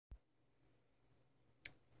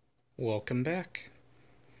Welcome back.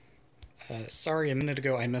 Sorry, a minute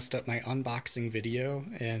ago I messed up my unboxing video,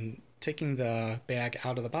 and taking the bag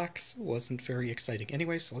out of the box wasn't very exciting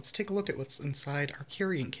anyway, so let's take a look at what's inside our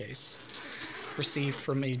carrying case, received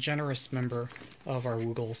from a generous member of our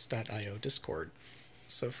woogles.io Discord.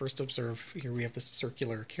 So first observe, here we have this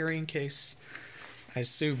circular carrying case. I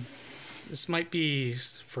assume this might be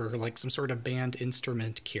for like some sort of band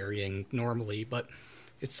instrument carrying normally, but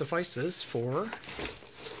it suffices for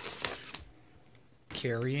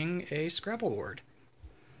carrying a Scrabble board.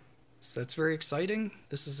 So that's very exciting.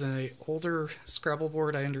 This is an older Scrabble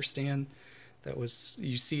board, I understand. You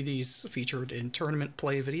see these featured in tournament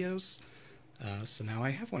play videos. So now I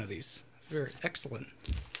have one of these. Very excellent.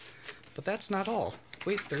 But that's not all.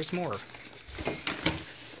 Wait, there's more.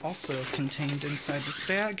 Also contained inside this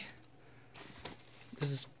bag is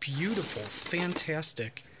this beautiful,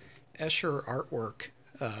 fantastic Escher artwork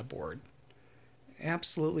board.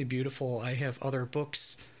 Absolutely beautiful. I have other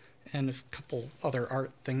books and a couple other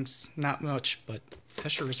art things. Not much, but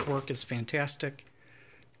Escher's work is fantastic.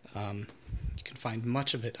 You can find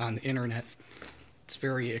much of it on the internet. It's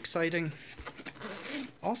very exciting.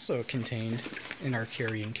 Also contained in our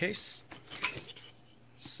carrying case,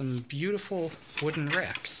 some beautiful wooden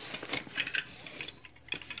racks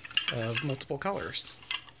of multiple colors.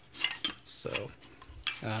 So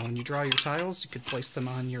when you draw your tiles, you could place them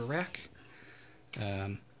on your rack.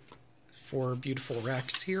 4 beautiful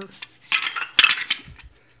racks here.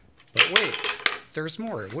 But wait, there's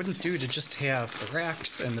more. It wouldn't do to just have the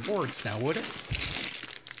racks and the boards now, would it?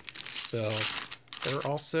 So there are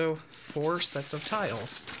also 4 sets of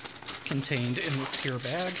tiles contained in this here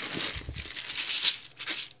bag.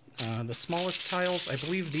 The smallest tiles, I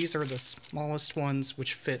believe these are the smallest ones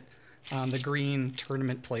which fit on the green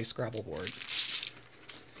tournament play Scrabble board.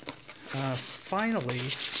 Finally,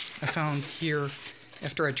 I found here,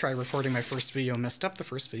 after I tried recording my first video and messed up the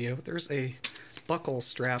first video, there's a buckle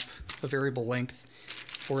strap of variable length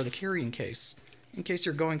for the carrying case. In case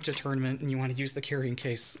you're going to a tournament and you want to use the carrying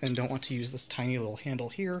case and don't want to use this tiny little handle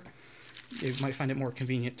here, you might find it more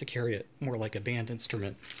convenient to carry it more like a band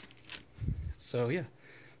instrument. So yeah,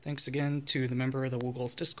 thanks again to the member of the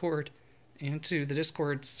Woogles Discord and to the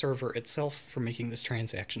Discord server itself for making this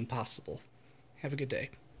transaction possible. Have a good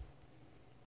day.